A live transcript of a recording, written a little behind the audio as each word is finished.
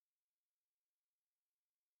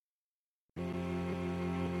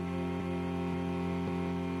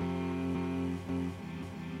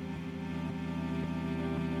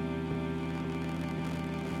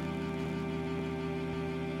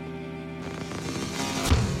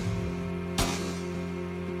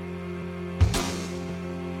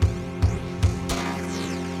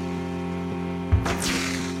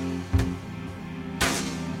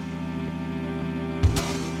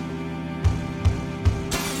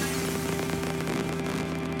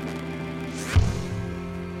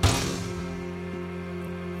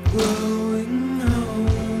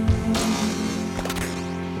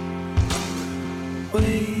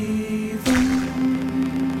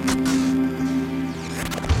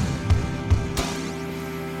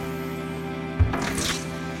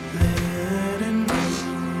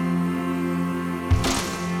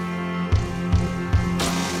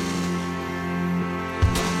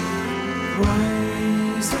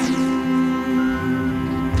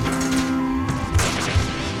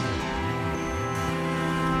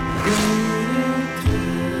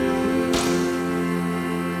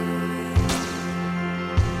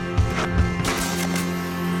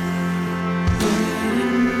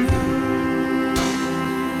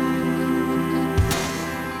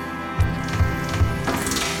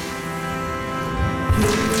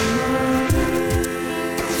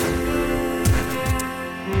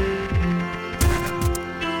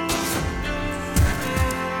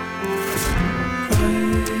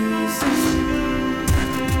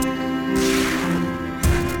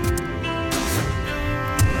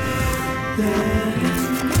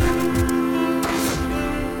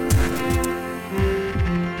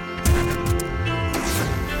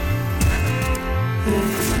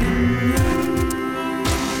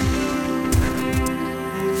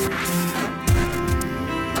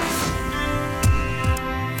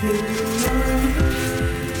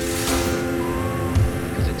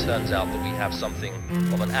turns out that we have something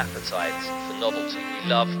of an appetite for novelty. We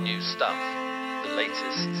love new stuff, the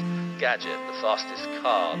latest gadget, the fastest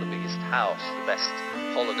car, the biggest house, the best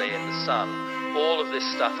holiday in the sun. All of this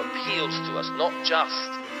stuff appeals to us, not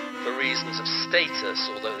just for reasons of status,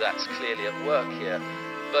 although that's clearly at work here,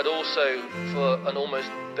 but also for an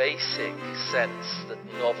almost basic sense that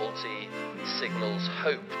novelty signals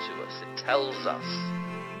hope to us. It tells us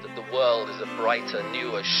that the world is a brighter,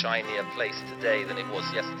 newer, shinier place today than it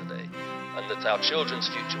was yesterday, and that our children's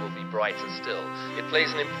future will be brighter still. It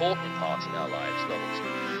plays an important part in our lives, novelty.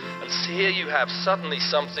 And so here you have suddenly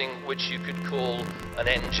something which you could call an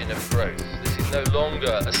engine of growth. This is no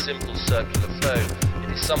longer a simple circular flow. It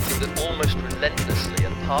is something that almost relentlessly,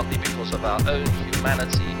 and partly because of our own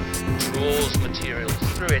humanity, draws materials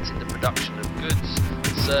through it in the production of goods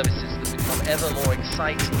and services that become ever more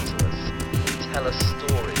exciting to us, and tell us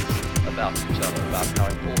stories about each other, about how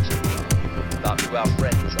important we are, about who our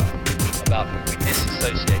friends are, about who we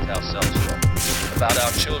disassociate ourselves from, about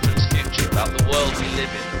our children's future, about the world we live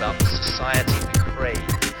in, about the society we crave,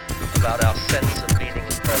 about our sense of meaning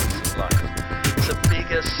and purpose of life. It's a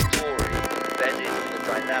bigger story embedded in a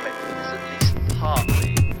dynamic that is at least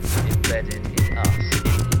partly embedded in us,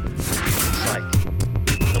 in the psyche.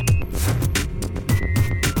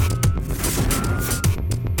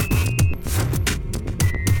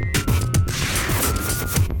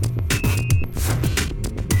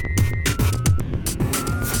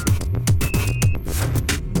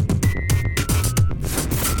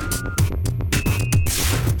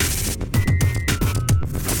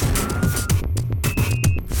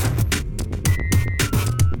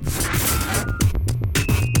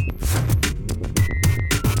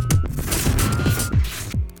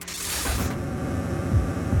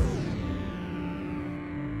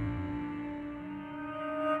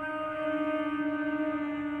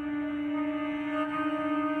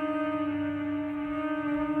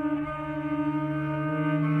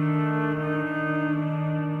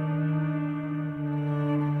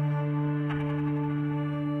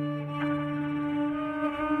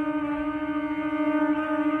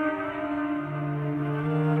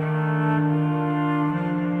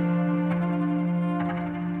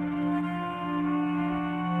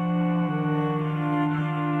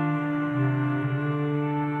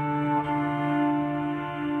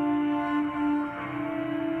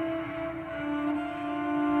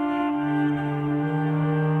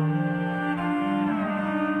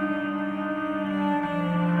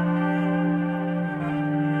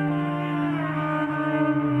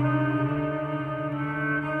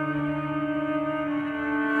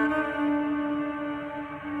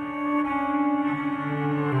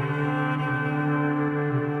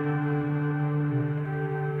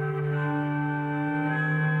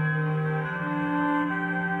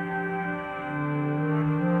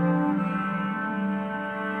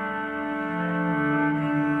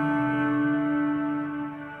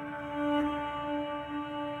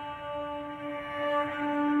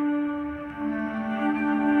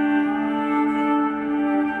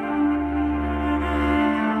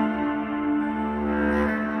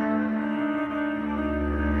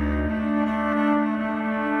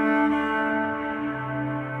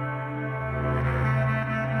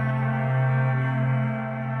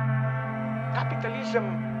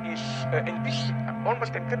 And this,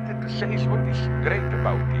 almost I'm tempted to say, is what is great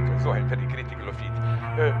about it, although I'm very critical of it.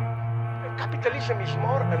 Capitalism is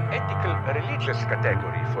more an ethical, religious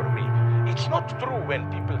category for me. It's not true when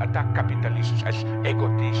people attack capitalists as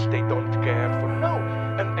egotists, they don't care for. No,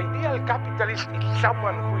 an ideal capitalist is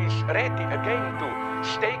someone who is ready again to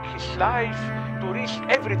stake his life, to risk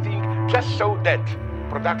everything, just so that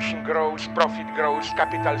production grows, profit grows,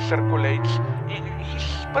 capital circulates. His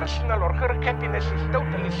personal or her happiness is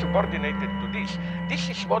totally subordinated to this. This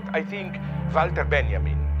is what I think Walter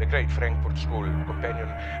Benjamin, the great Frankfurt School companion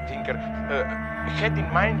thinker, had in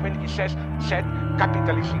mind when he said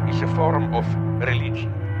capitalism is a form of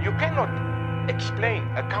religion. You cannot explain,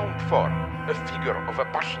 account for a figure of a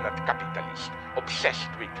passionate capitalist obsessed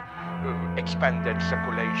with expanded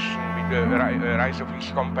circulation, with the rise of his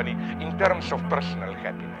company in terms of personal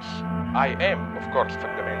happiness. I am, of course,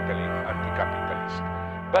 fundamentally anti-capitalist,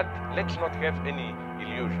 but let's not have any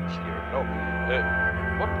illusions here. No,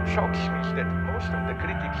 what shocks me is that most of the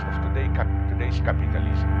critics of today's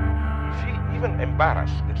capitalism feel even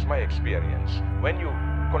embarrassed, that's my experience, when you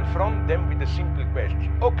confront them with a simple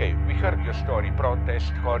question. Okay, we heard your story,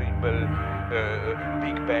 protest, horrible,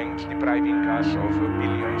 big banks depriving us of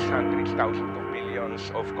billions, hundreds, thousands of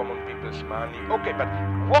billions of common people's money. Okay, but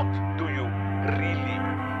what do you really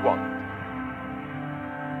want?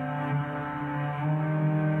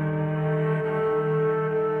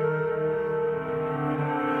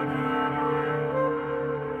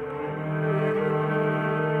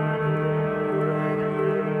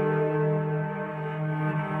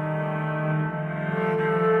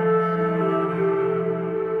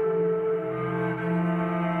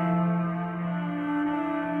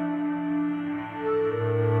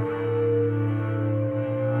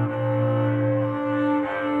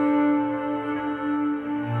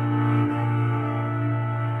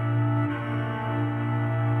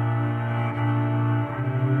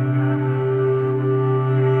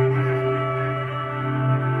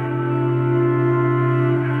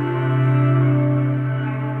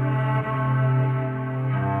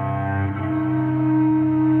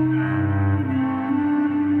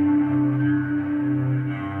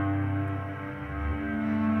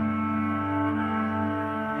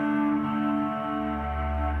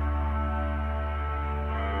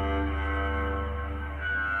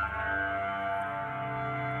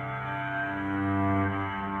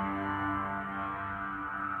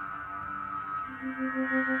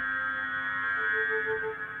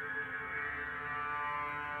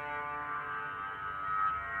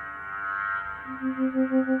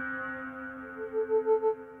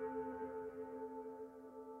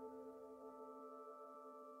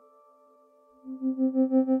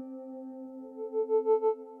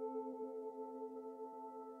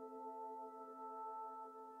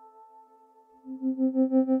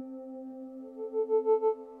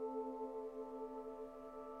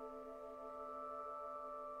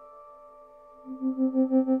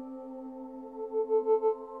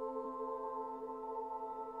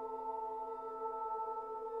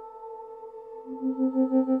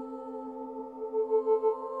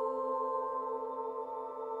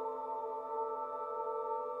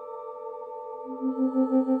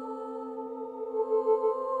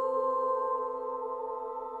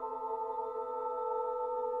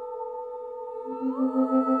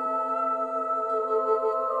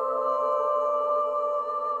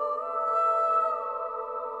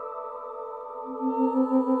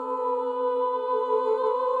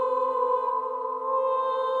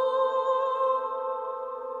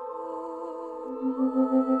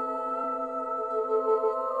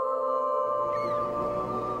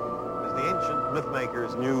 As the ancient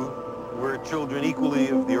mythmakers knew, we're children equally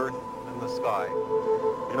of the earth and the sky.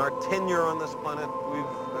 In our tenure on this planet,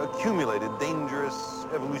 we've accumulated dangerous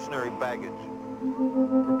evolutionary baggage,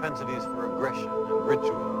 propensities for aggression and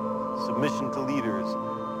ritual, submission to leaders,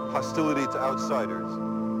 hostility to outsiders,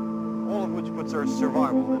 all of which puts our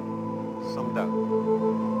survival in some doubt.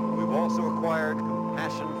 We've also acquired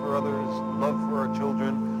compassion for others, love for our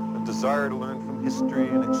children, a desire to learn from history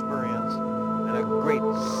and experience, and a great,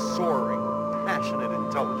 soaring, passionate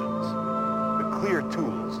intelligence, the clear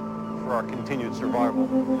tools for our continued survival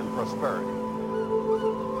and prosperity.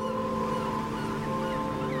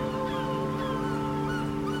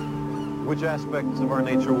 Which aspects of our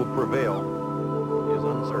nature will prevail is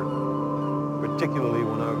uncertain, particularly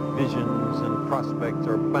when our visions and prospects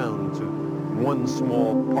are bound to one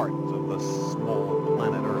small part of the small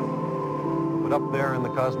planet Earth. But up there in the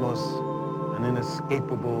cosmos, an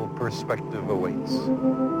inescapable perspective awaits.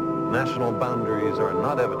 National boundaries are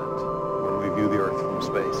not evident when we view the Earth from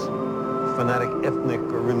space. Fanatic ethnic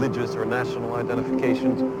or religious or national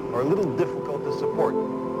identifications are a little difficult to support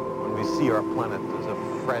when we see our planet as a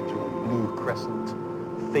fragile blue crescent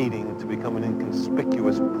fading to become an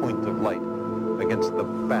inconspicuous point of light against the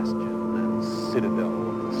bastion and citadel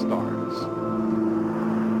of the stars.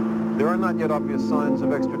 There are not yet obvious signs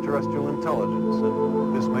of extraterrestrial intelligence,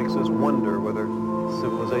 and this makes us wonder whether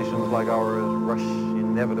civilizations like ours rush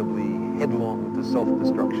inevitably headlong to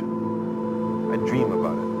self-destruction. I dream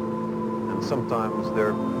about it, and sometimes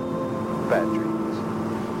they're bad dreams.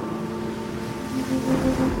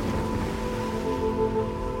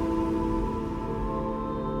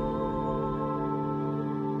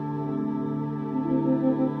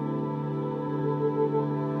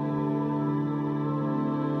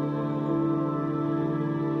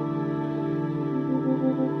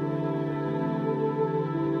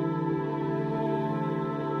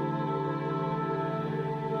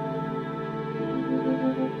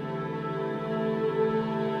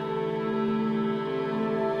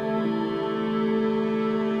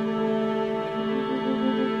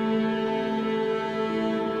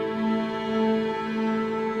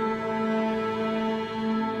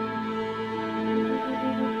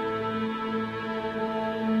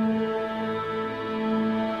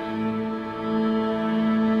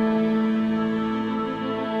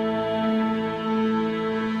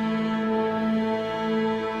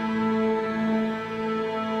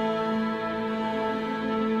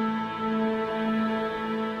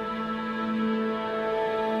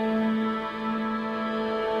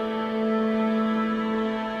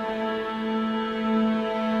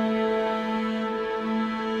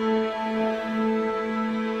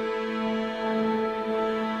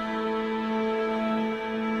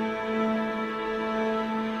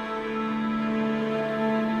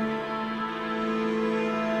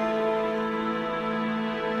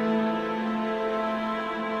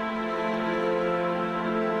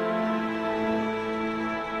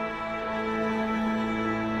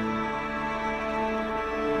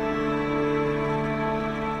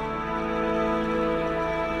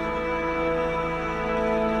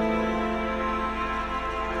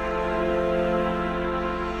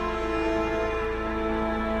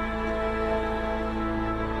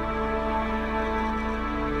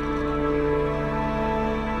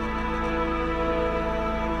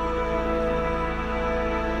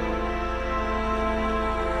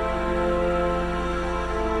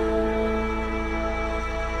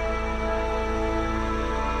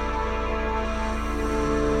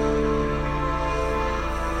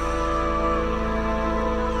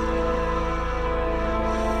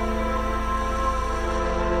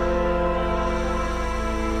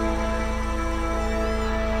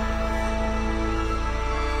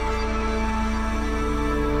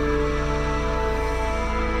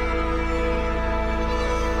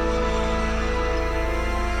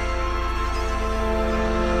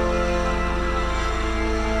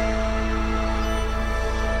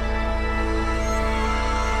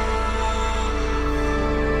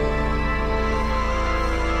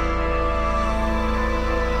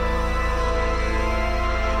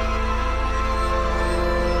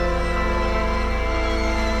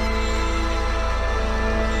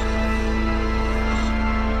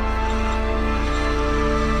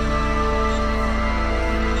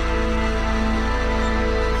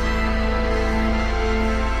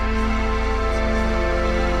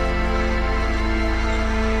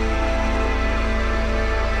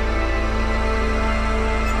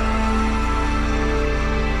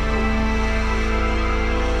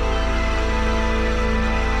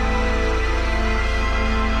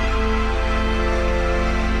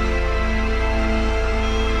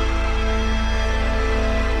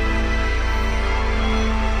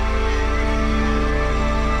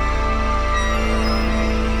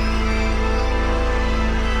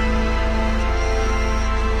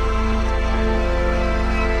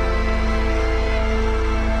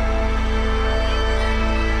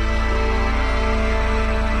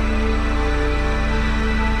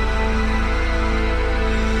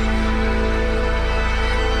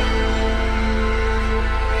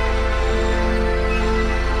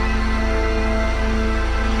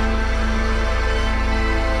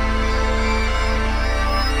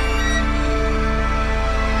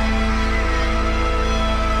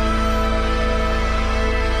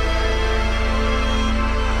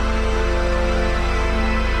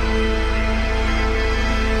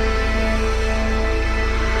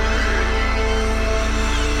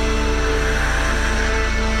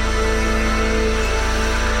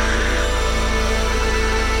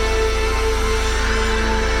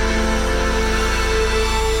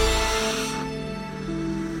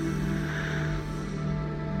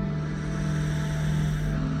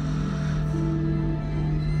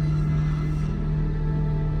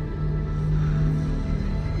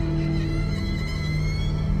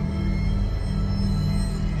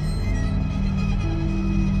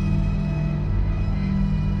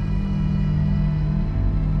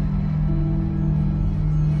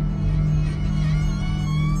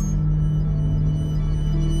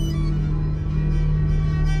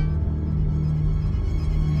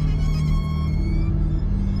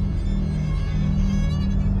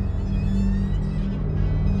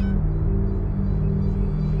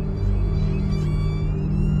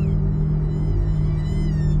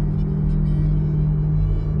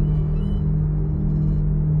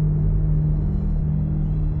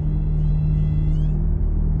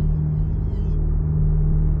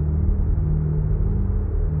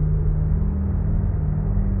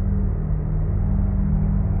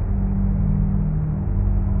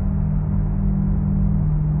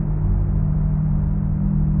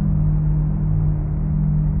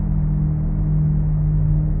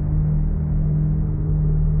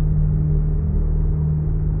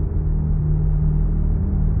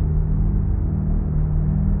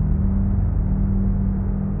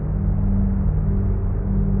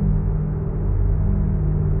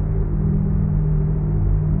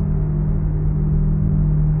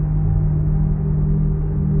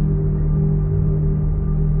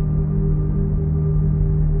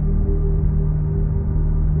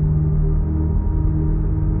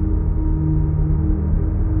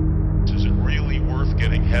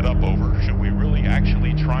 should we really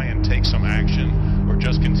actually try and take some action or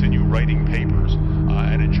just continue writing papers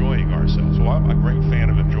and enjoying ourselves? Well, I'm a great fan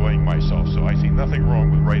of enjoying myself, so I see nothing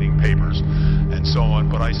wrong with writing papers and so on,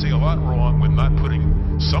 but I see a lot wrong with not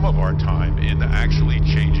putting some of our time into actually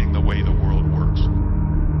changing the way the world works.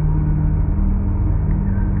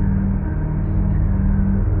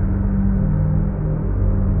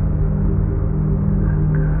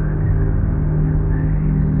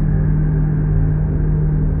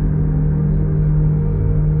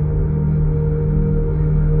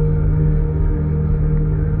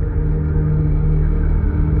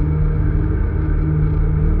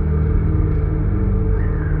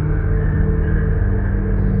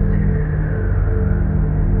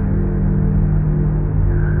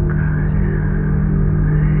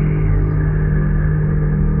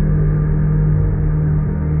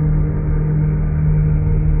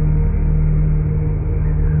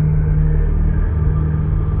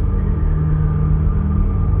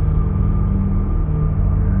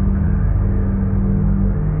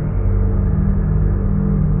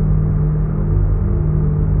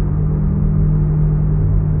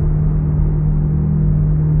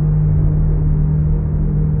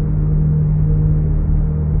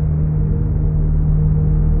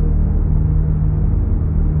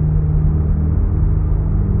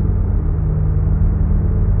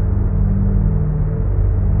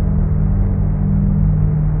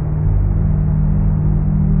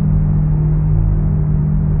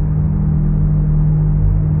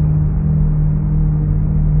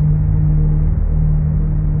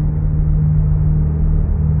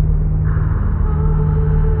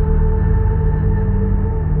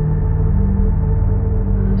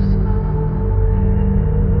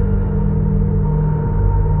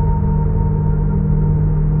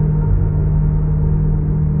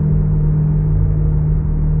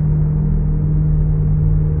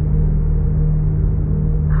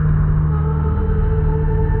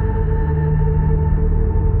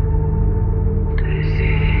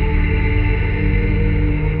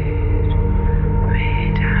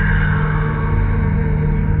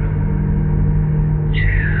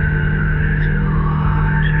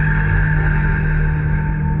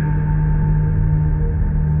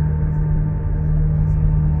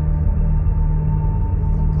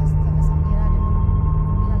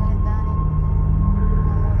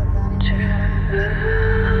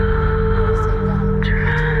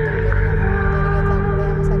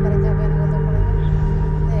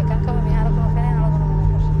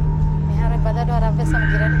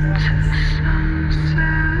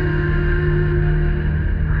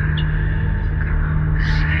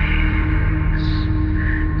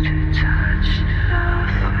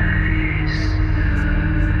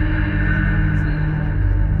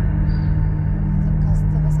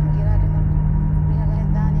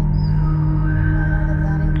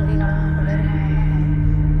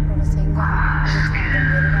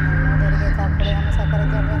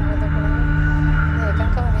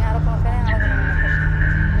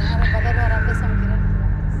 Miharu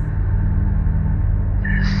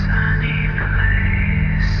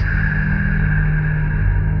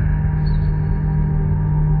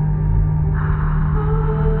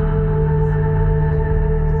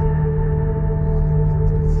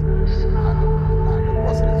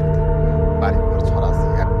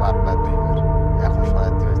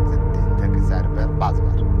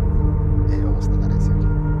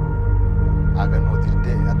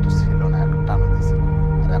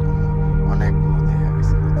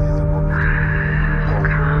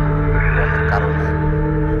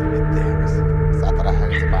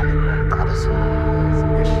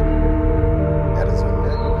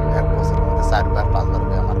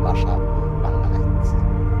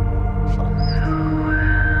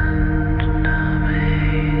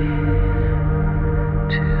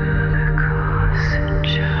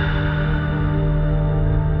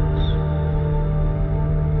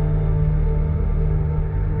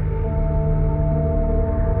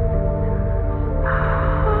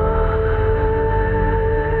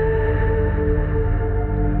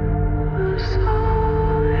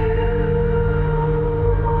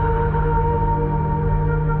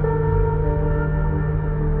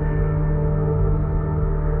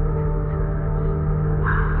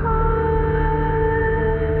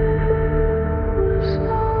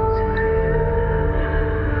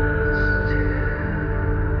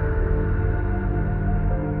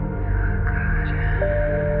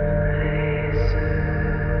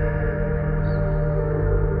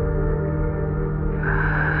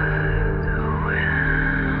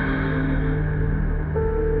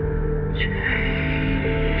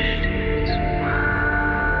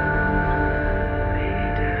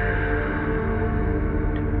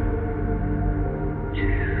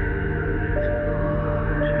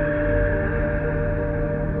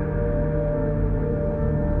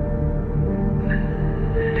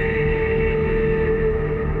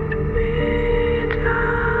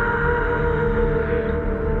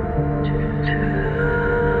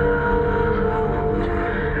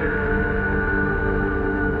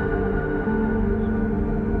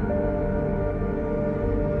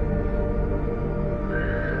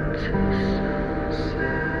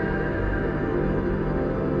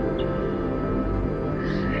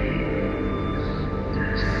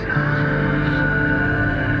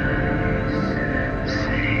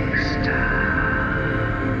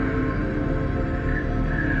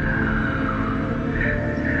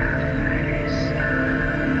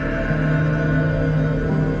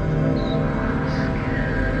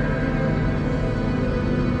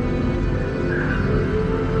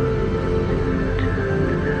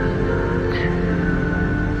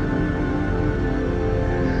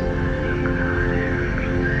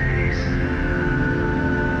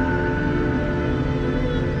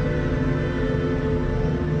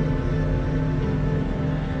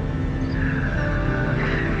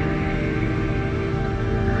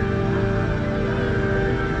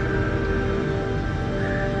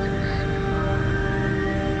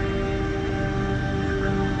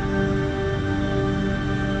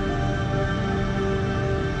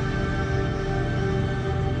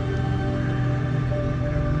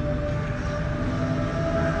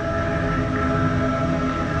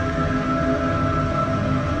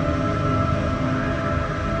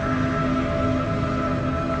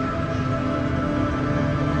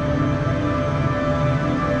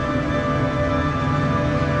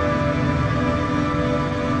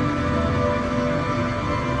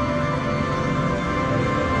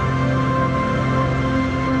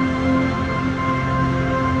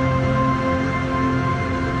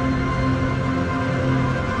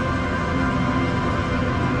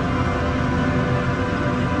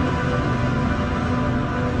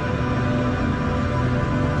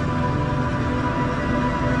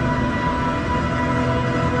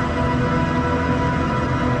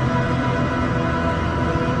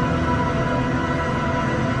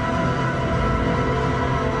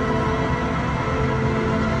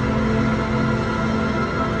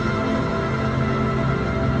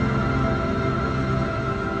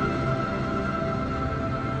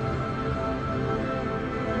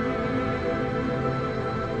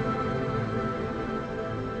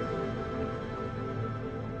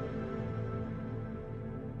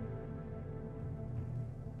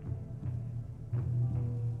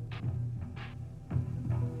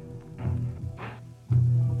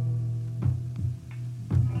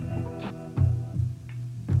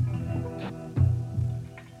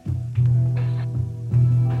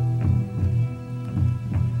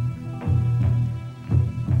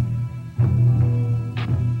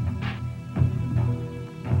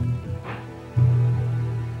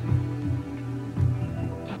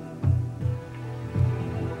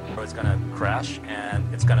market's going to crash,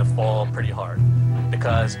 and it's going to fall pretty hard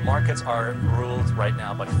because markets are ruled right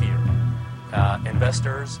now by fear.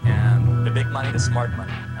 Investors and the big money, the smart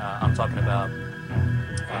money. I'm talking about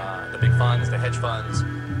the big funds, the hedge funds,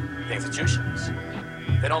 the institutions.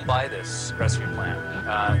 They don't buy this rescue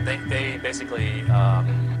plan. They basically,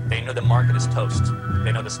 they know the market is toast.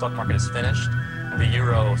 They know the stock market is finished. The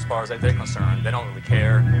euro, as far as they're concerned, they don't really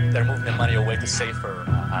care. They're moving their money away to safer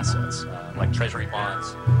assets, like treasury bonds,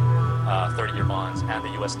 30-year bonds, and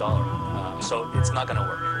the US dollar. So it's not going to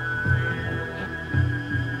work.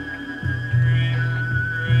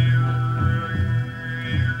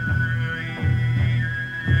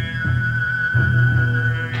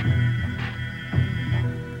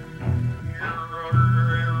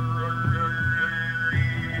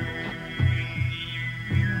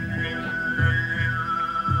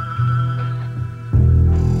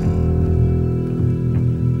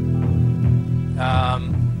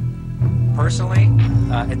 Personally,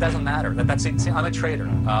 it doesn't matter. See, I'm a trader.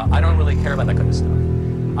 I don't really care about that kind of stuff.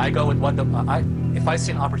 I go with what if I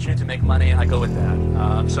see an opportunity to make money, I go with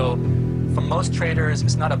that. So, for most traders,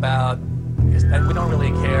 it's not about. We don't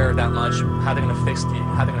really care that much how they're going to fix the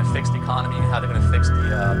economy, how they're going to fix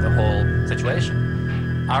the whole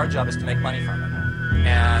situation. Our job is to make money from it.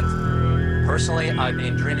 And personally, I've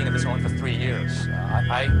been dreaming of this moment for 3 years.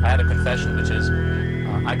 I had a confession, which is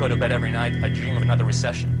I go to bed every night. I dream of another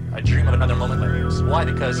recession. I dream of another moment like this. Why?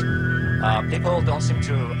 Because people don't seem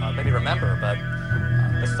to maybe remember, but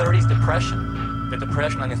the 30s depression, the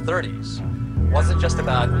depression in the 30s, wasn't just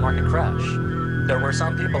about a market crash. There were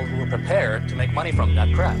some people who were prepared to make money from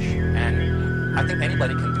that crash. And I think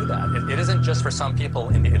anybody can do that. It isn't just for some people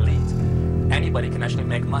in the elite. Anybody can actually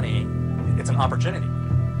make money. It's an opportunity.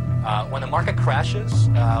 When the market crashes,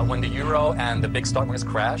 when the euro and the big stock markets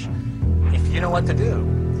crash, if you know what to do,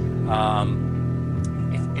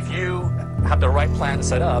 if you have the right plan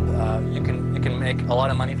set up, you can make a lot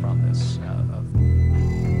of money from this.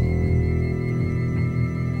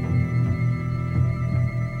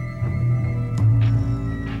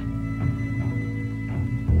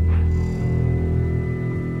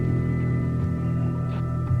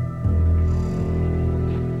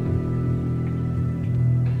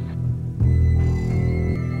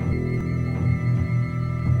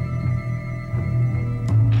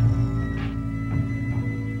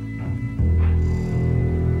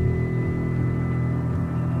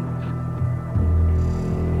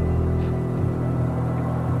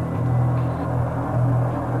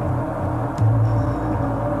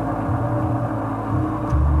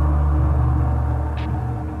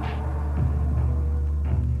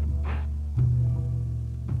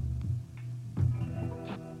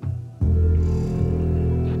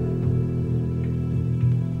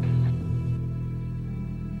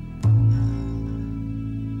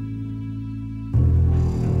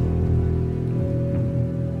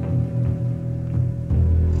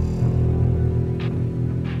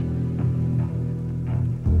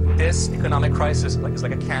 This economic crisis is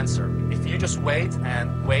like a cancer. If you just wait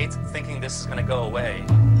and wait thinking this is going to go away,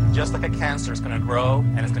 just like a cancer, it's going to grow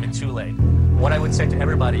and it's going to be too late. What I would say to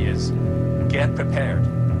everybody is get prepared.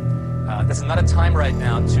 This is not a time right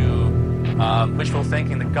now to wishful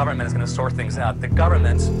thinking the government is going to sort things out. The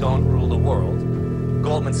governments don't rule the world.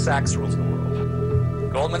 Goldman Sachs rules the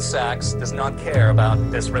world. Goldman Sachs does not care about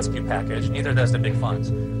this rescue package, neither does the big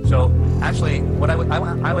funds. So actually, what I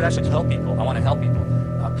would actually tell people, I want to help people.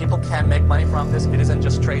 People can make money from this. It isn't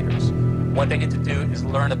just traders. What they need to do is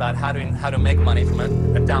learn about how to make money from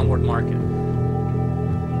a downward market.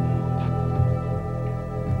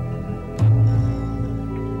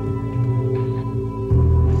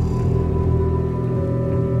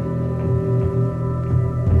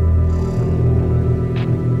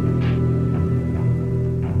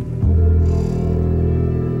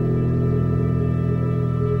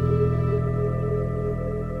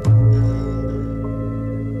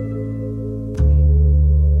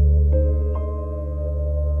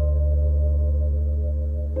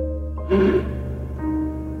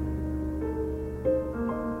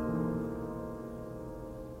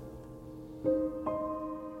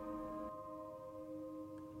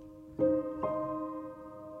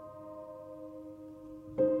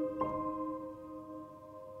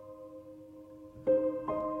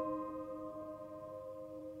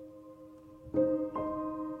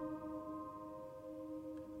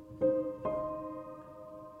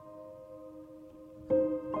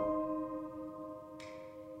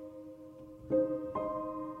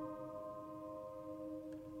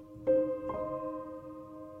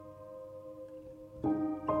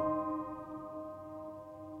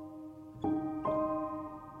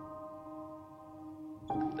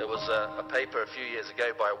 was a paper a few years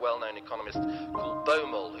ago by a well-known economist called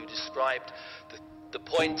Baumol, who described the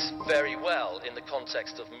point very well in the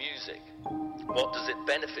context of music. What does it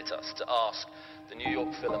benefit us to ask the New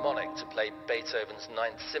York Philharmonic to play Beethoven's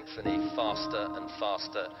Ninth Symphony faster and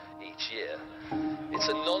faster each year? It's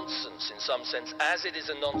a nonsense in some sense, as it is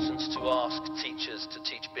a nonsense to ask teachers to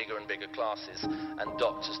teach bigger and bigger classes and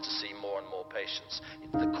doctors to see more and more patients.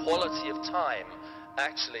 The quality of time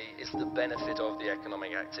actually is the benefit of the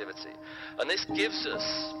economic activity. And this gives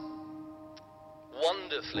us,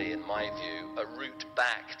 wonderfully in my view, a route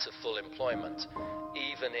back to full employment,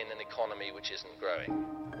 even in an economy which isn't growing.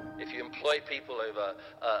 If you employ people over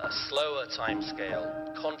a slower time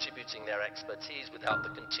scale, contributing their expertise without the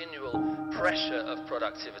continual pressure of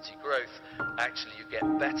productivity growth, actually you get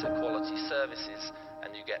better quality services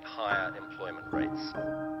and you get higher employment rates.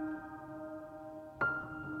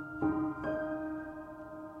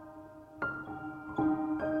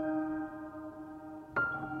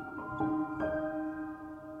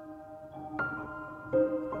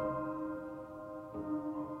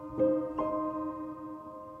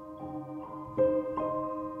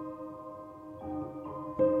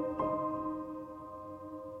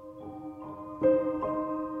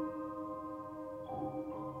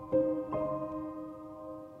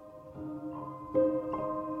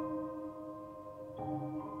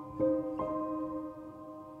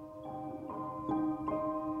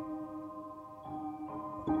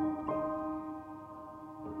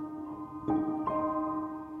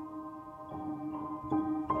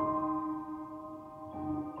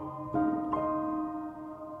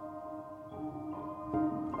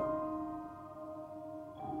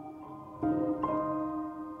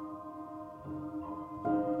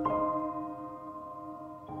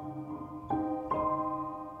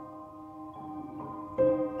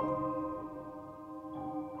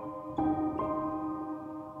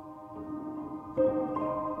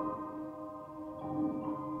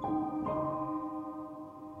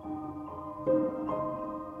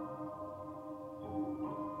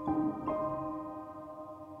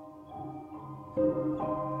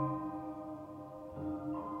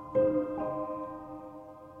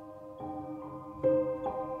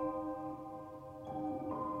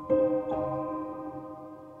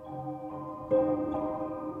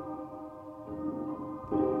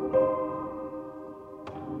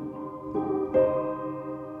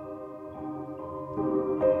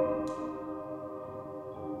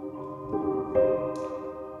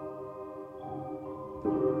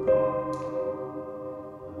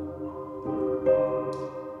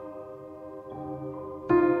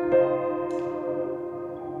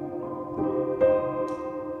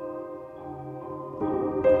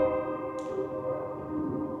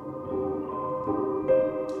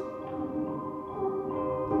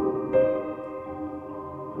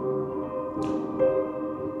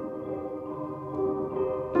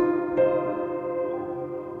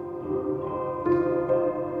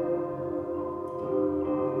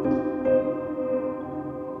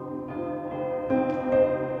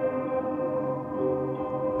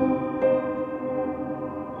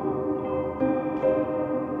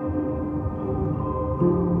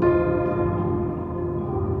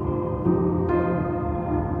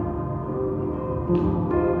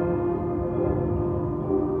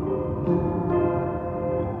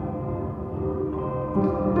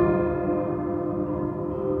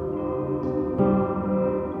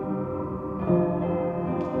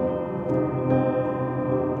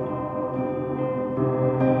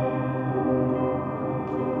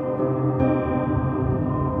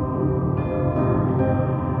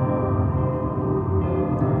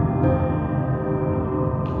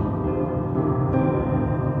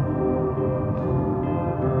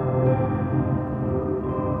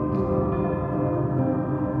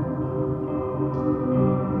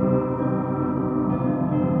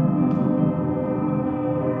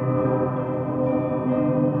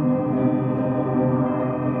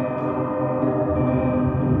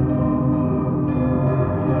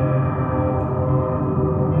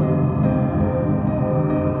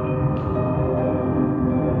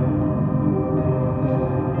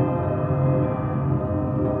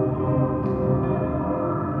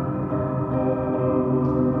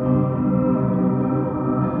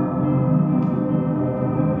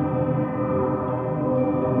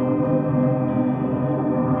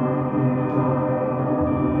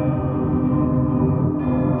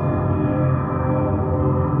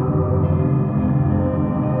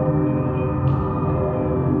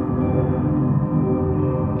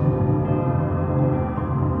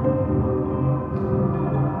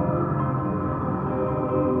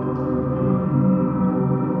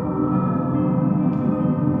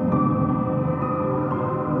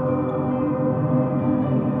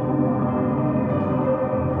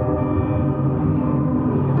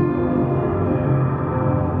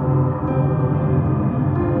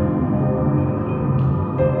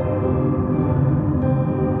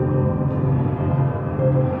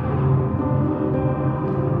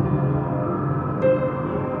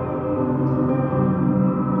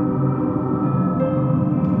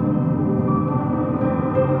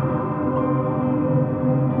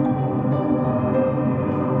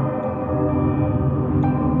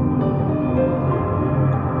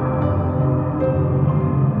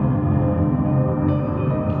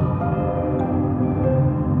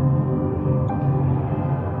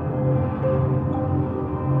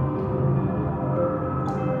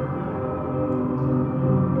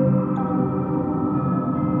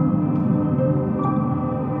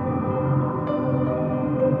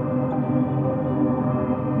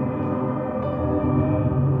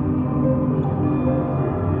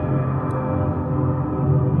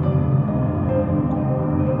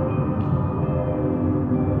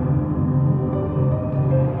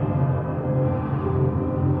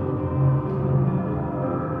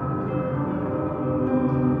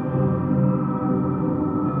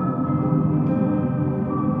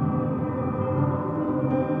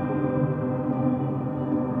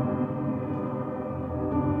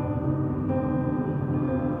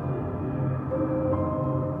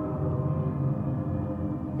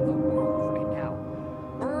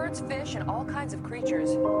 fish and all kinds of creatures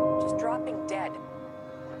just dropping dead.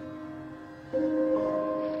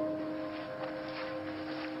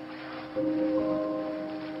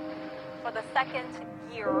 For the second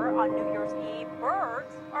year on New Year's Eve,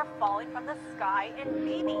 birds are falling from the sky in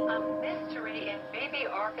Beebe. A mystery in Beebe,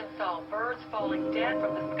 Arkansas. Birds falling dead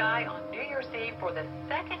from the sky on New Year's Eve for the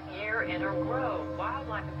second year in a row.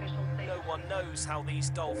 Wildlife officials say no one knows how these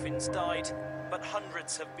dolphins died, but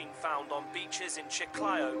hundreds have been found on beaches in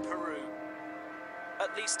Chiclayo, Peru.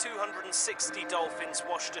 At least 260 dolphins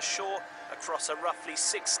washed ashore across a roughly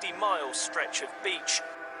 60-mile stretch of beach.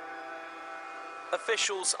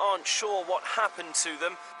 Officials aren't sure what happened to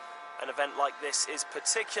them. An event like this is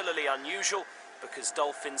particularly unusual because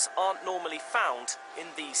dolphins aren't normally found in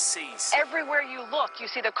these seas. everywhere you look, you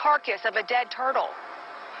see the carcass of a dead turtle.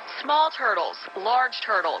 Small turtles, large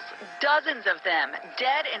turtles, dozens of them,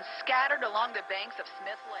 dead and scattered along the banks of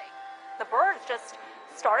Smith Lake. The birds just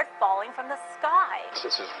started falling from the sky.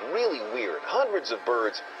 This is really weird. Hundreds of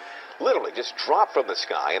birds literally just dropped from the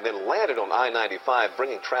sky and then landed on I-95,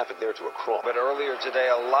 bringing traffic there to a crawl. But earlier today,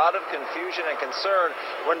 a lot of confusion and concern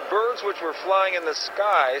when birds which were flying in the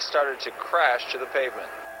sky started to crash to the pavement.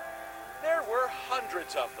 There were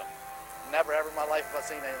hundreds of them. Never ever in my life have I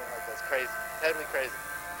seen anything like this. Crazy. Totally crazy.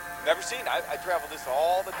 Never seen. I travel this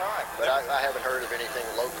all the time. But I haven't heard of anything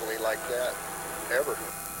locally like that, ever.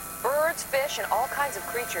 Birds, fish, and all kinds of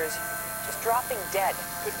creatures just dropping dead.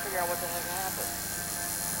 Couldn't figure out what the heck happened.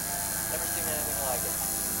 Never seen anything like it.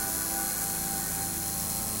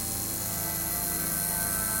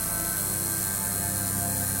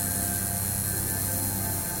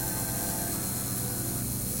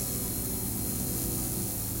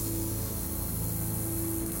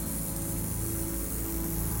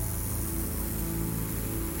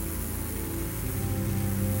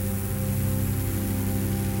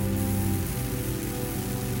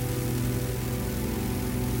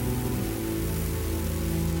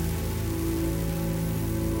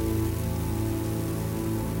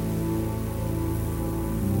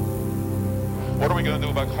 What are we going to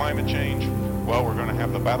do about climate change? Well, we're going to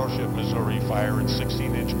have the battleship Missouri fire its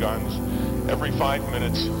 16-inch guns every 5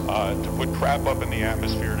 minutes to put crap up in the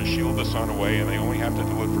atmosphere to shield the sun away, and they only have to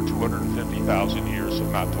do it for 250,000 years, so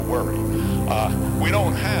not to worry. We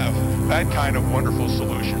don't have that kind of wonderful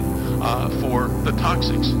solution for the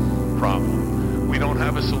toxics problem. We don't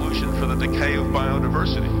have a solution for the decay of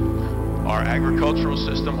biodiversity. Our agricultural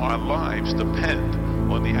system, our lives depend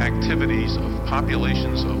on the activities of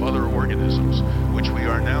populations of other organisms, which we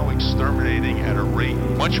are now exterminating at a rate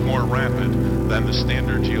much more rapid than the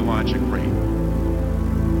standard geologic rate.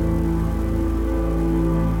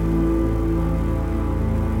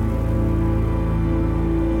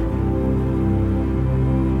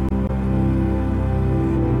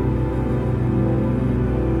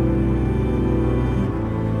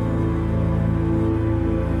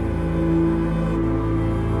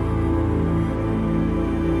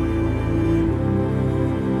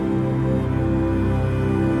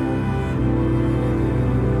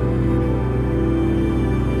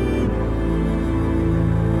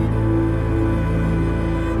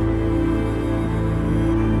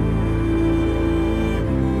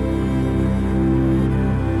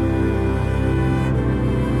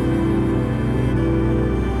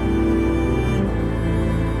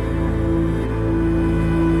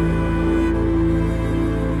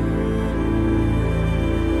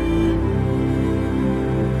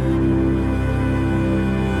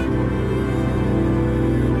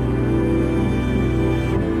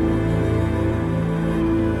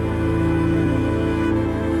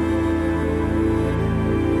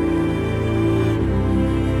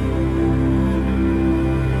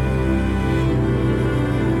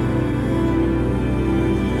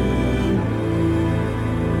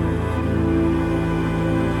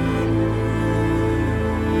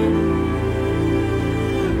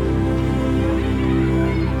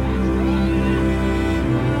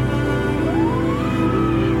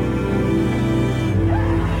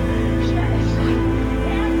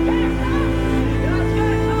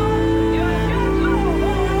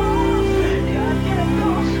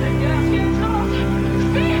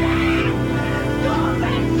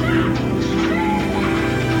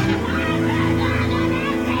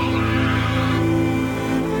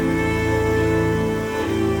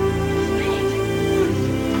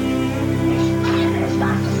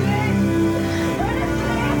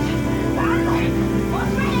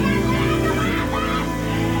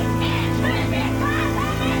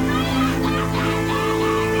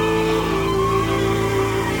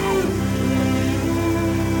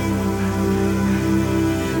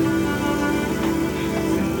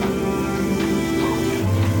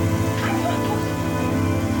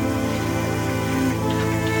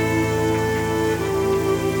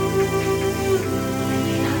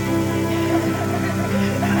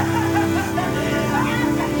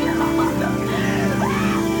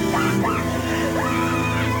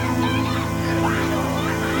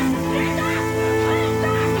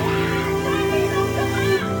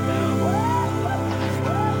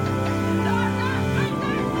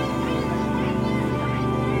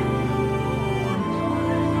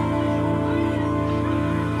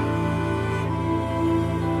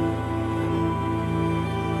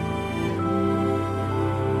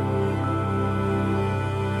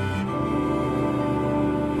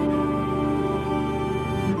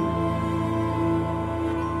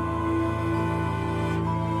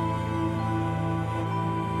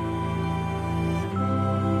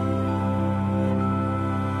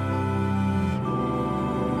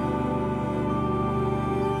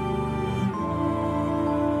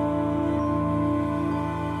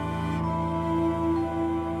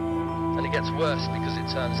 gets worse because it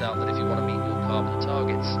turns out that if you want to meet your carbon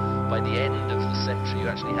targets by the end of the century, you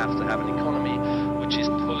actually have to have an economy which is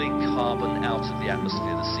pulling carbon out of the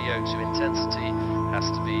atmosphere. The CO2 intensity has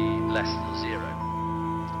to be less than zero.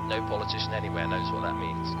 No politician anywhere knows what that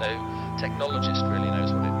means. No technologist really knows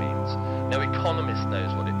what it means. No economist knows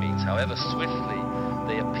what it means. However swiftly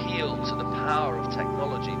they appeal to the power of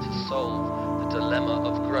technology to solve the dilemma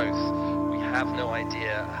of growth, we have no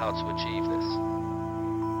idea how to achieve this.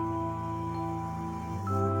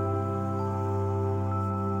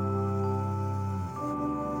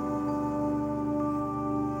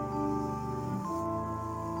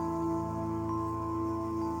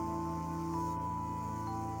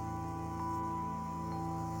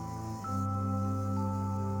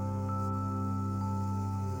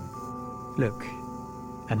 Look,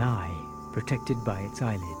 an eye protected by its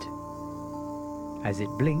eyelid. As it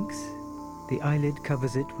blinks, the eyelid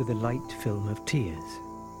covers it with a light film of tears.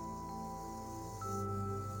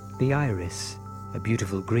 The iris, a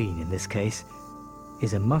beautiful green in this case,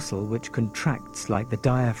 is a muscle which contracts like the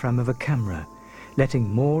diaphragm of a camera, letting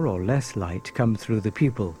more or less light come through the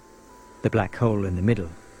pupil, the black hole in the middle.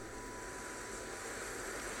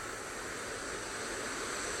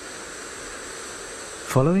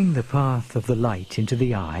 Following the path of the light into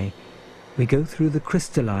the eye, we go through the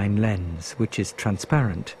crystalline lens, which is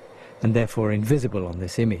transparent and therefore invisible on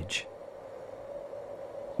this image.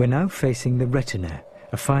 We're now facing the retina,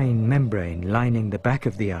 a fine membrane lining the back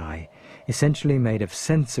of the eye, essentially made of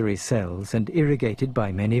sensory cells and irrigated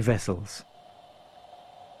by many vessels.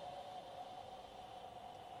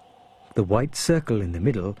 The white circle in the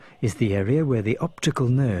middle is the area where the optical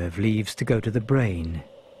nerve leaves to go to the brain.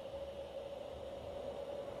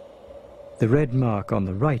 The red mark on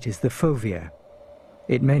the right is the fovea.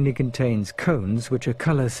 It mainly contains cones which are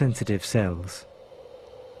color-sensitive cells.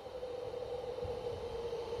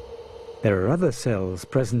 There are other cells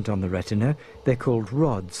present on the retina. They're called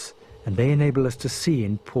rods, and they enable us to see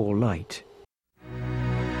in poor light.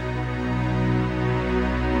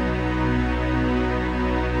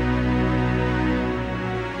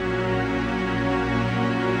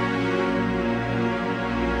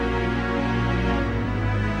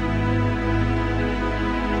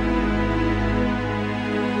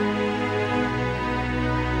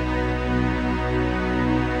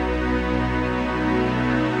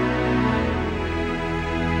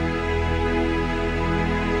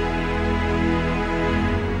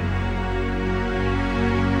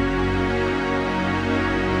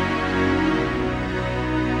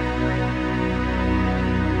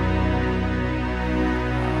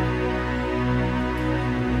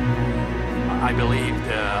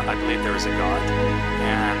 I believe there is a God,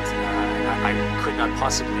 and I could not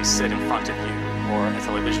possibly sit in front of you or a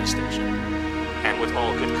television station and with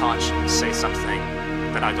all good conscience say something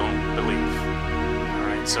that I don't believe. All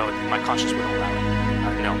right, so my conscience wouldn't allow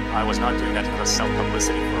it. No, I was not doing that for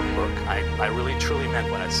self-publicity for a book. I really truly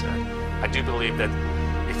meant what I said. I do believe that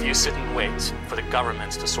if you sit and wait for the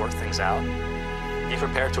governments to sort things out, be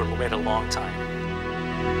prepared to wait a long time.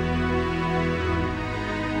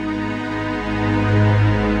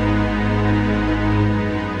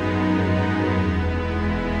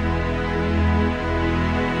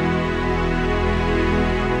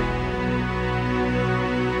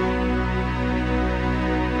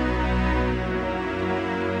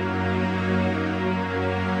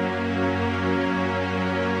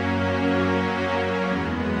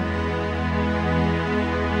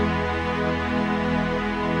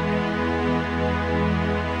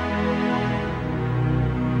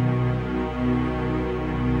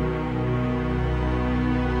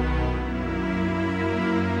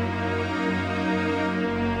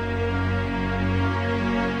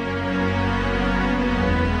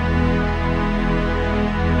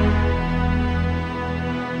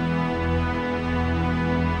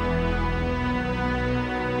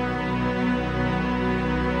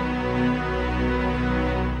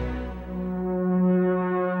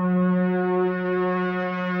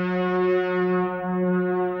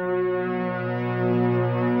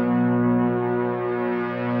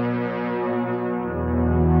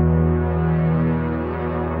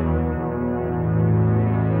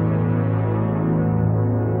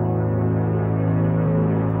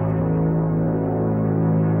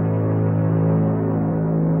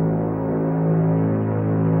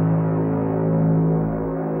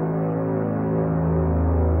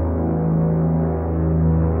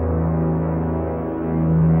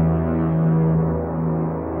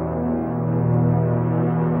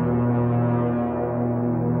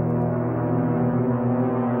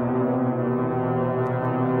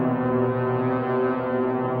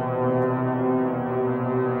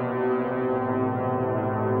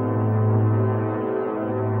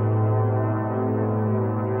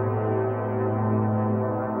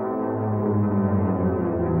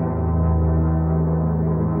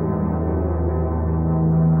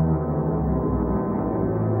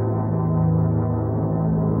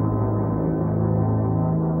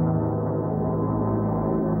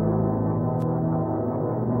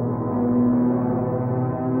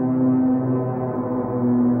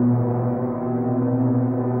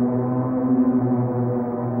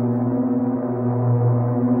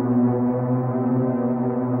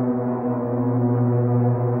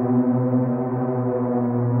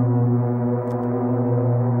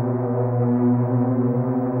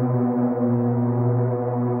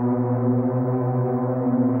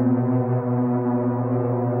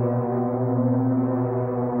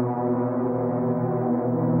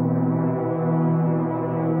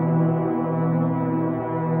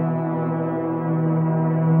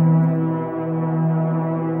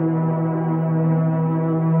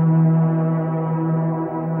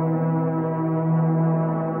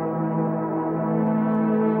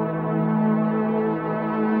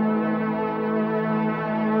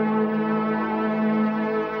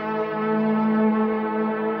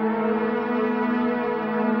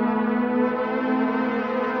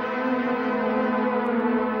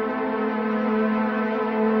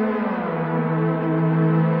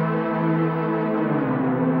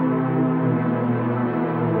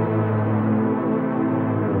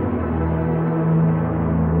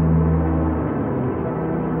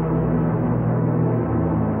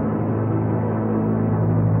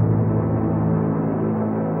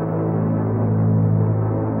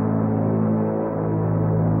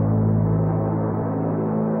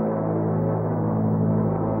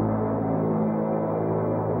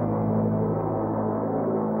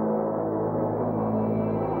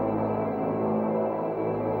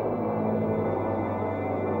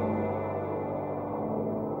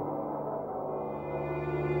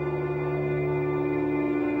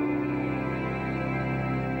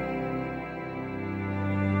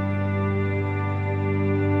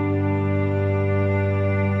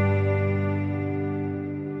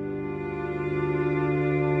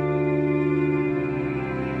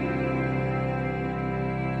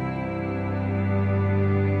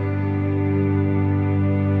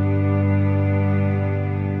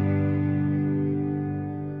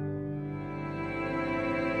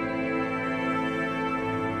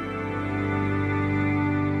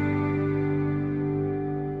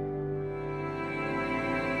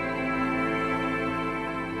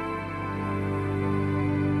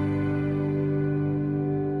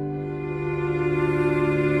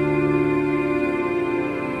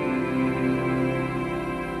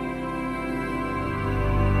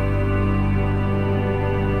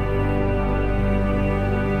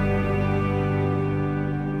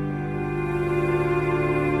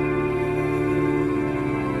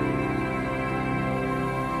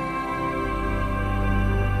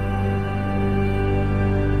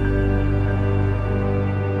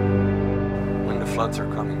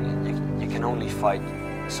 you can only fight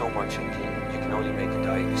so much, and you can only make the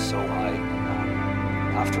dive so high.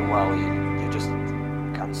 After a while, you just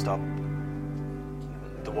can't stop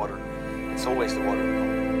the water. It's always the water.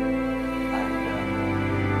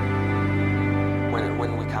 And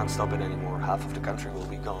when we can't stop it anymore, half of the country will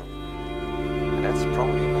be gone. And that's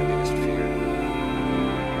probably my biggest fear.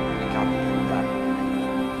 We can't do that.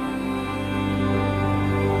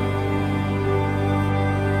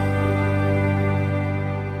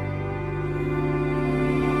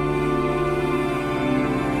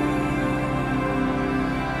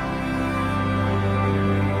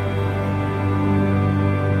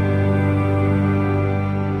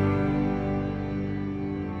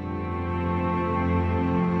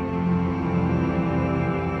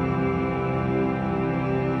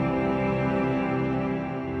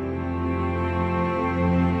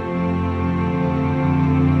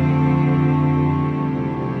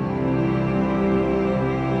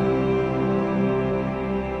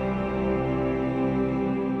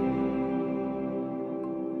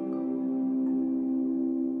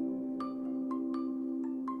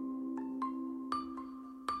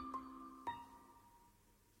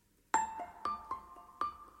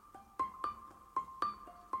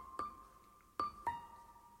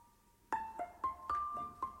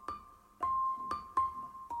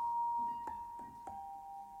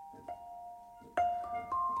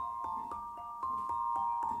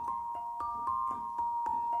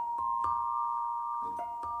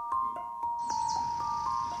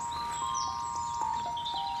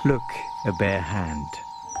 Look, a bare hand.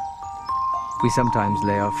 We sometimes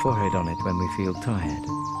lay our forehead on it when we feel tired.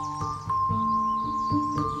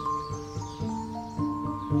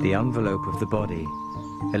 The envelope of the body,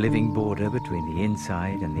 a living border between the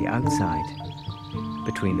inside and the outside,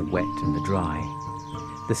 between the wet and the dry.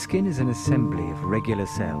 The skin is an assembly of regular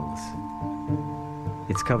cells.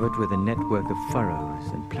 It's covered with a network of furrows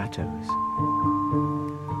and plateaus.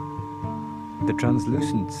 The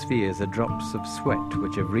translucent spheres are drops of sweat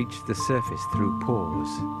which have reached the surface through pores.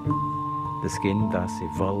 The skin thus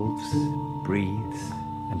evolves, breathes,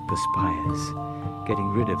 and perspires, getting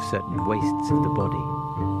rid of certain wastes of the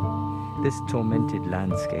body. This tormented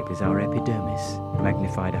landscape is our epidermis,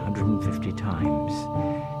 magnified 150 times.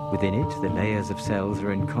 Within it, the layers of cells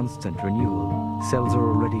are in constant renewal. Cells are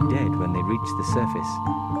already dead when they reach the surface,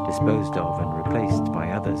 disposed of and replaced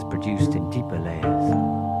by others produced in deeper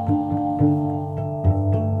layers.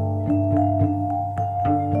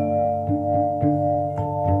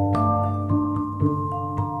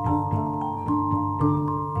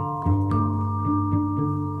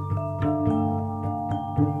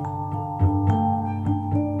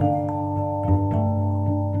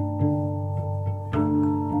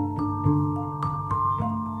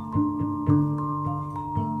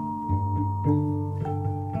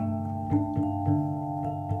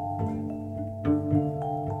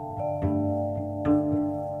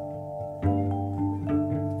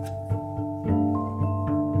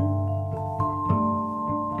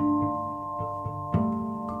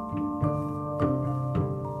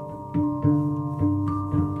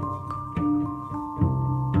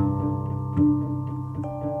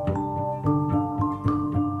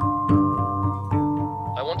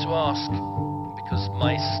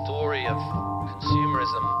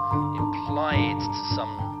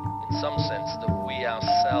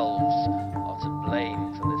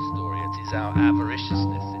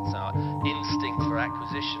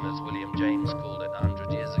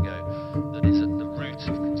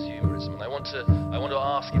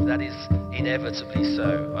 Inevitably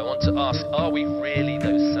so. I want to ask, are we really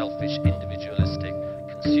those selfish, individualistic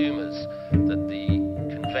consumers that the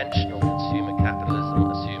conventional consumer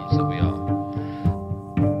capitalism assumes that we are?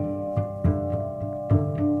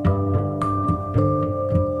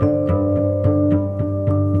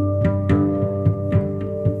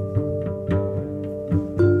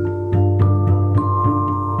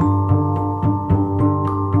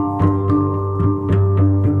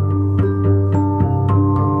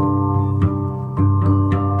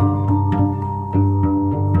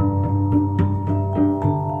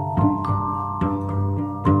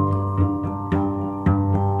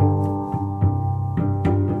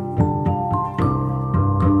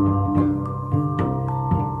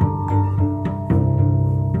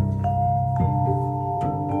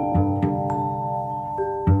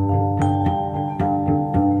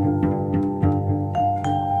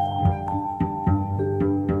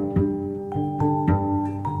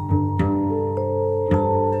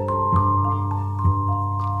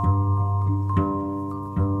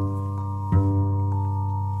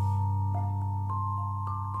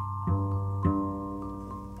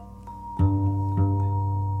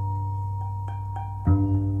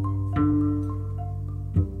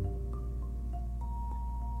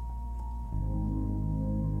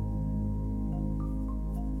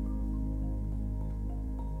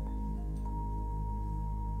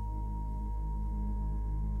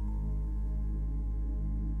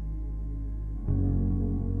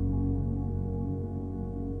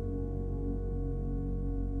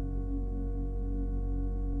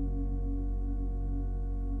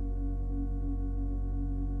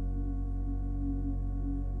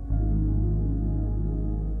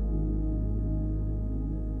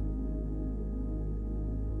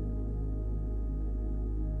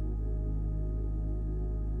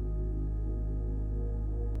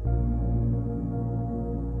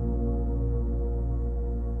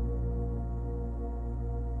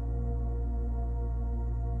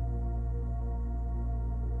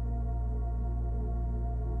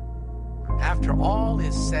 After all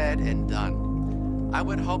is said and done, I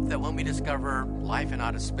would hope that when we discover life in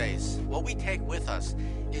outer space, what we take with us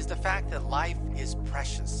is the fact that life is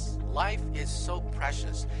precious. Life is so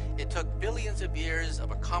precious. It took billions of years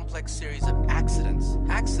of a complex series of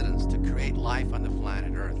accidents to create life on the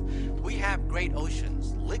planet Earth. We have great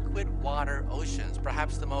oceans, liquid water oceans,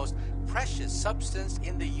 perhaps the most precious substance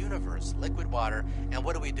in the universe, liquid water. And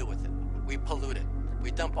what do we do with it? We pollute it. We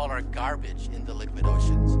dump all our garbage in the liquid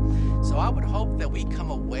oceans. So I would hope that we come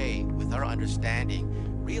away with our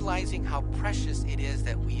understanding, realizing how precious it is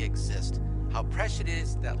that we exist, how precious it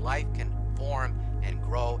is that life can form and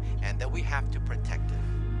grow, and that we have to protect it.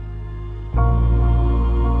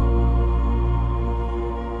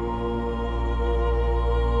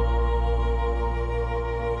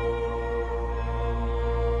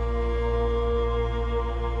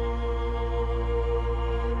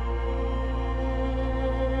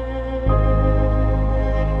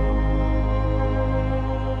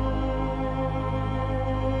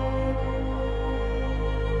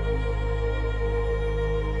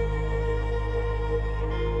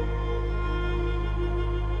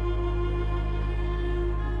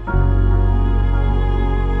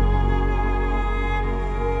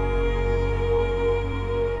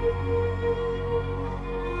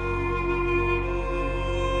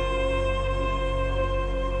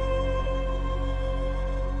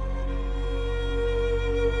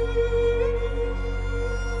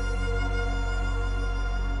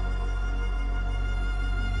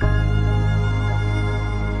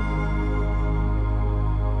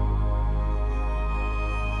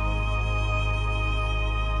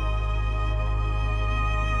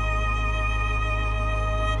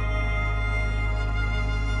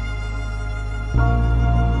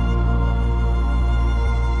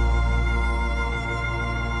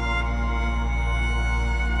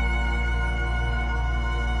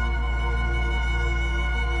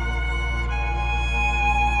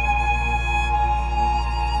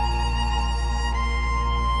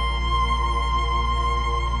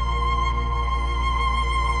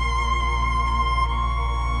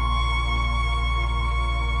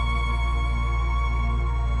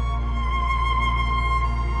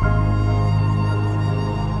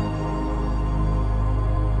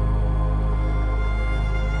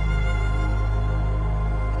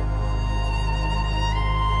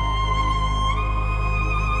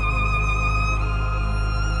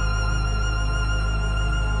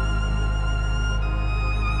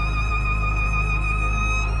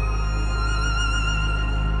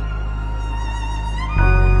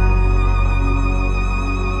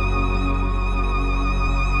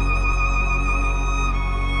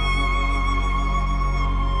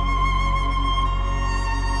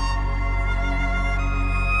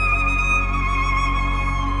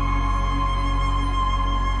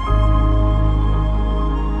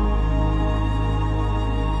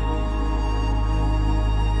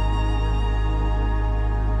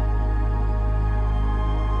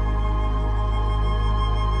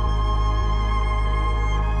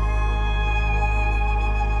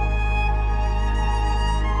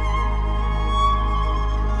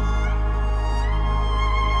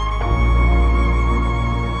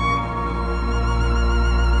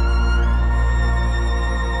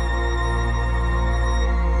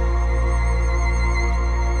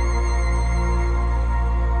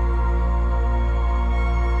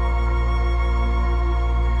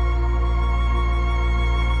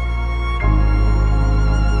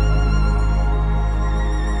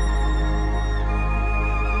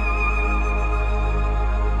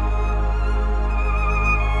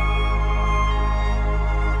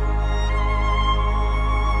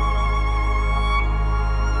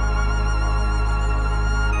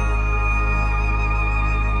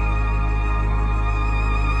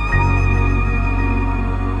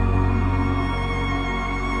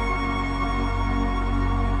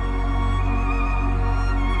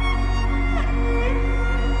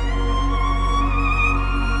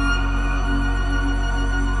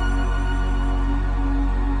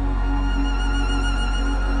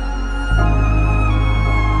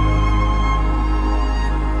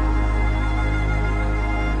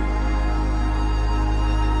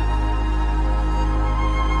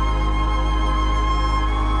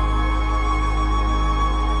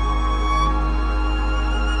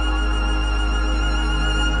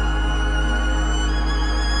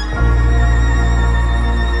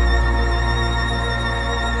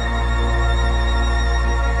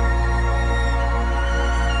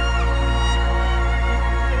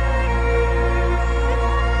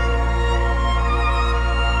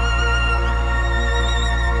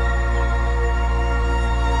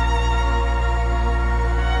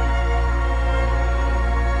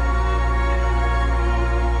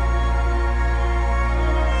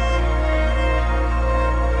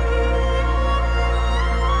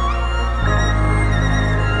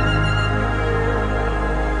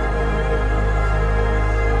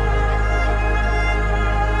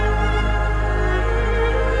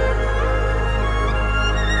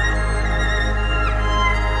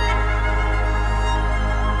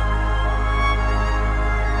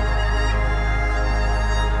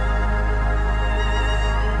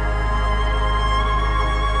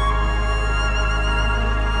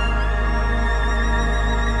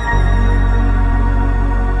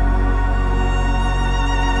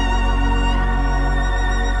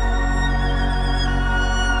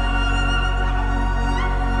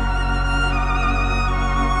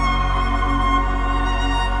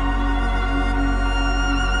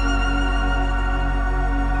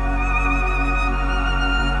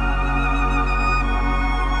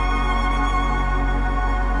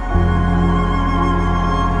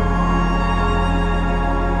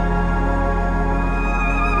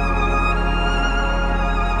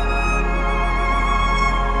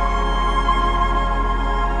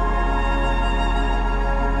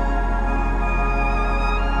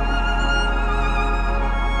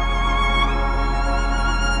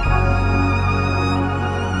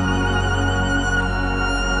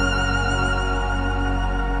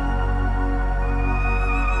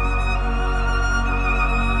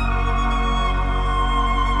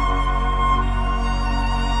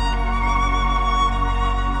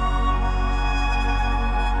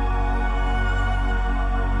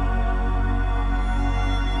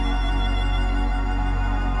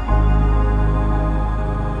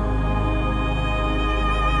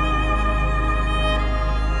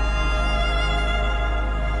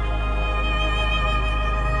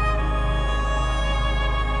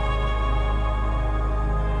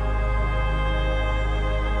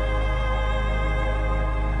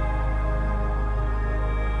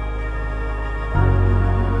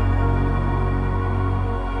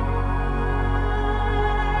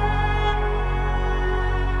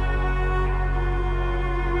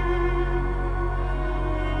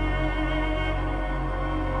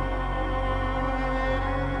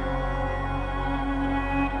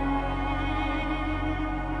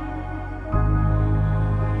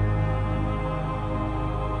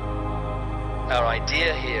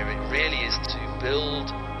 idea here, it really is to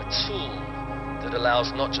build a tool that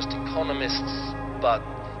allows not just economists, but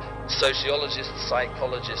sociologists,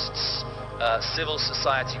 psychologists, civil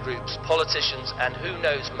society groups, politicians, and who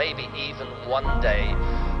knows, maybe even one day,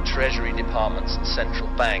 treasury departments and central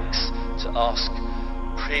banks to ask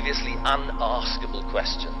previously unaskable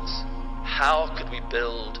questions. How could we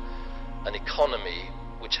build an economy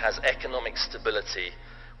which has economic stability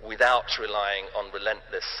without relying on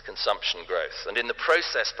relentless consumption growth? And in the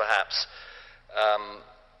process, perhaps,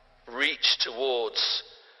 reach towards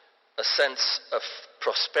a sense of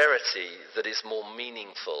prosperity that is more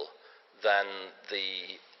meaningful than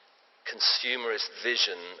the consumerist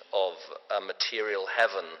vision of a material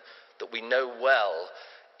heaven that we know well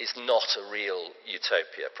is not a real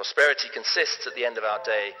utopia. Prosperity consists, at the end of our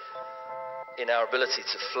day, in our ability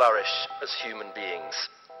to flourish as human beings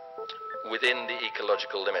within the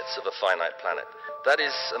ecological limits of a finite planet. That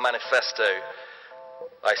is a manifesto,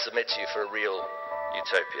 I submit to you, for a real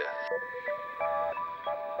utopia.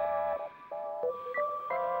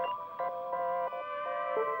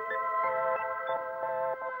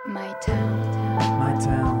 My town,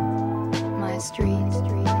 my street,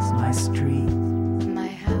 my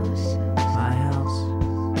house,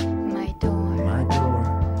 my door,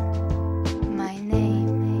 my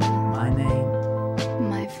name,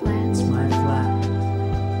 my flat,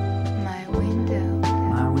 my window,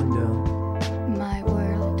 my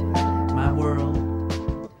world.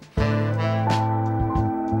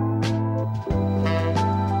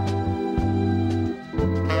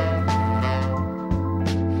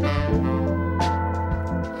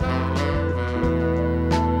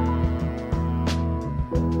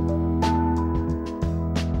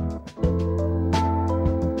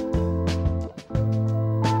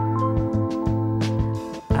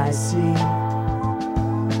 I see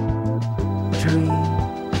dream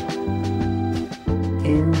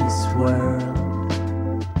in this world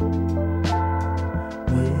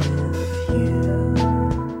with you.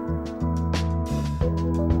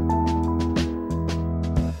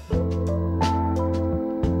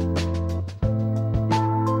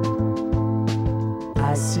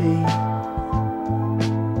 I see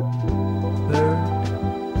bird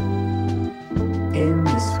in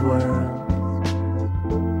this world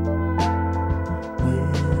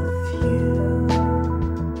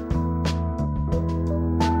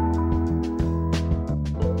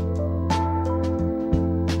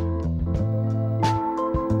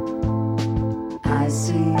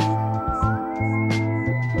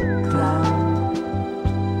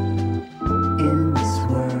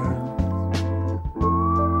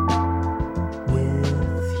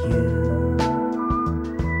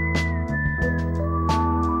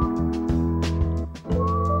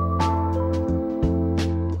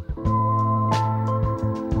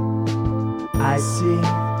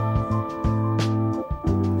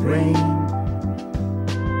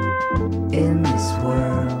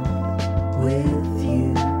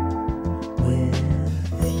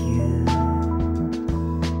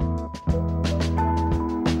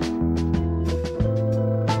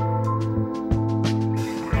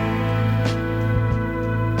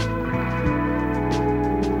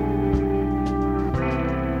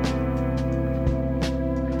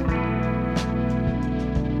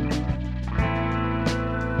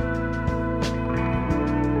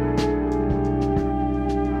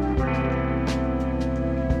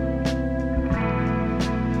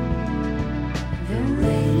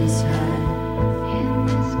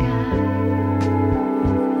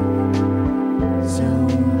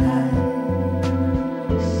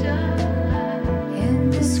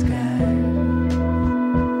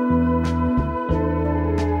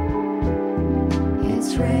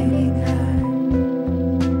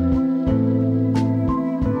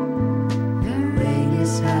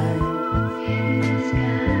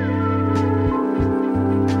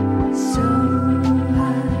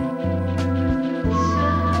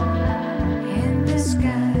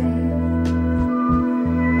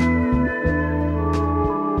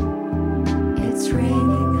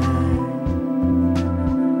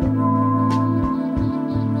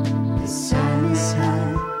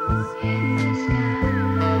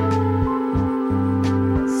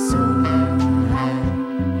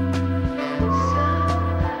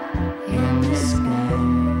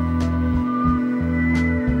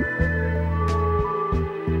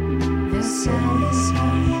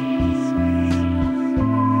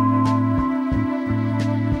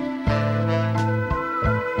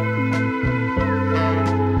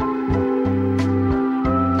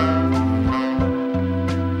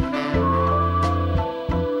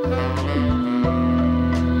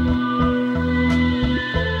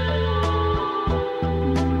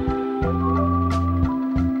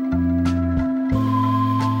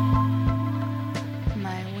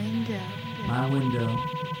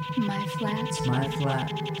flat. It's my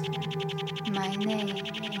flat. My name.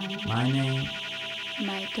 My name.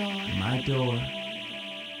 My door. My door.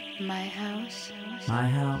 My house. My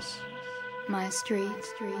house. My street.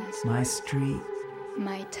 My street.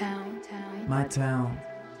 My town. My town.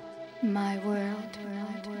 My world.